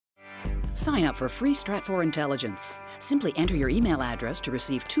Sign up for free Stratfor Intelligence. Simply enter your email address to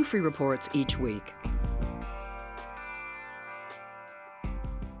receive 2 free reports each week.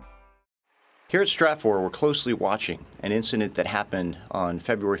 Here at Stratfor, we're closely watching an incident that happened on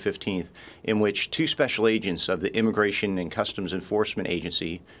February 15th in which 2 special agents of the Immigration and Customs Enforcement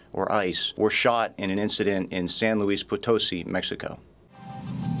Agency, or ICE, were shot in an incident in San Luis Potosi, Mexico.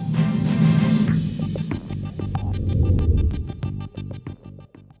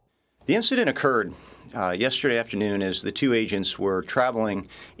 The incident occurred yesterday afternoon as the 2 agents were traveling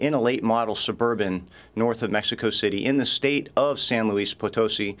in a late model Suburban north of Mexico City in the state of San Luis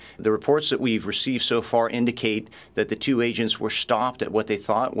Potosi. The reports that we've received so far indicate that the 2 agents were stopped at what they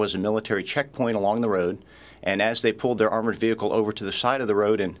thought was a military checkpoint along the road. And as they pulled their armored vehicle over to the side of the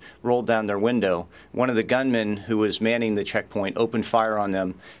road and rolled down their window, one of the gunmen who was manning the checkpoint opened fire on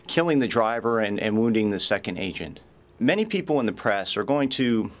them, killing the driver and wounding the second agent. Many people in the press are going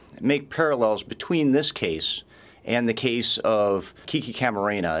to make parallels between this case and the case of Kiki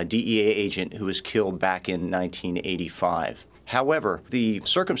Camarena, a DEA agent who was killed back in 1985. However, the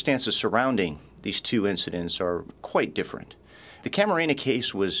circumstances surrounding these 2 incidents are quite different. The Camarena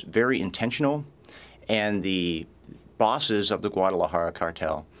case was very intentional, and the bosses of the Guadalajara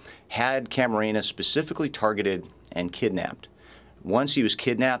cartel had Camarena specifically targeted and kidnapped. Once he was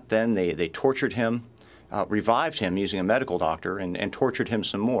kidnapped, then they tortured him, revived him using a medical doctor, and tortured him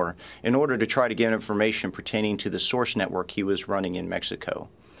some more in order to try to get information pertaining to the source network he was running in Mexico.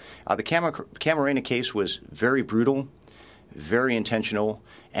 The Camarena case was very brutal, very intentional,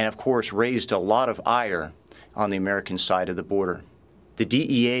 and of course raised a lot of ire on the American side of the border. The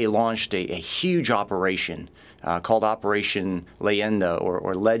DEA launched a huge operation called Operation Leyenda,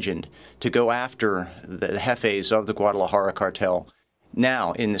 or Legend, to go after the jefes of the Guadalajara cartel.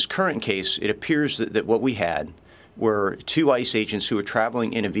 Now, in this current case, it appears that what we had were 2 ICE agents who were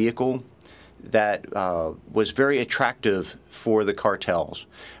traveling in a vehicle that was very attractive for the cartels.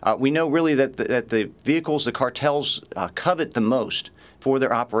 We know really that the vehicles the cartels covet the most for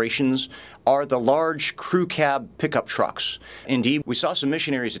their operations are the large crew cab pickup trucks. Indeed, we saw some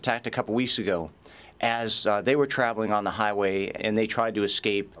missionaries attacked a couple weeks ago as they were traveling on the highway and they tried to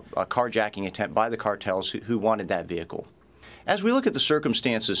escape a carjacking attempt by the cartels who wanted that vehicle. As we look at the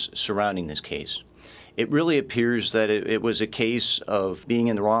circumstances surrounding this case, it really appears that it was a case of being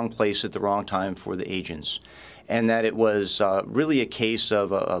in the wrong place at the wrong time for the agents, and that it was really a case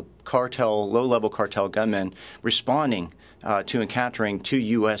of a cartel, low-level cartel gunman responding to encountering 2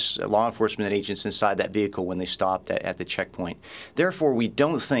 U.S. law enforcement agents inside that vehicle when they stopped at the checkpoint. Therefore, we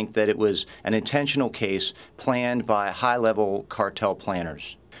don't think that it was an intentional case planned by high-level cartel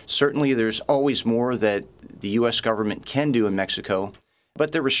planners. Certainly, there's always more that the U.S. government can do in Mexico,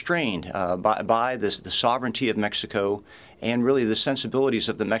 but they're restrained by the sovereignty of Mexico and really the sensibilities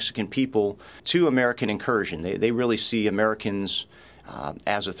of the Mexican people to American incursion. They really see Americans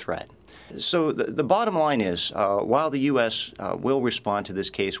as a threat. So the bottom line is, while the U.S. will respond to this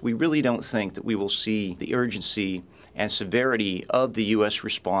case, we really don't think that we will see the urgency and severity of the U.S.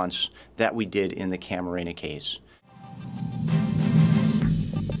 response that we did in the Camarena case.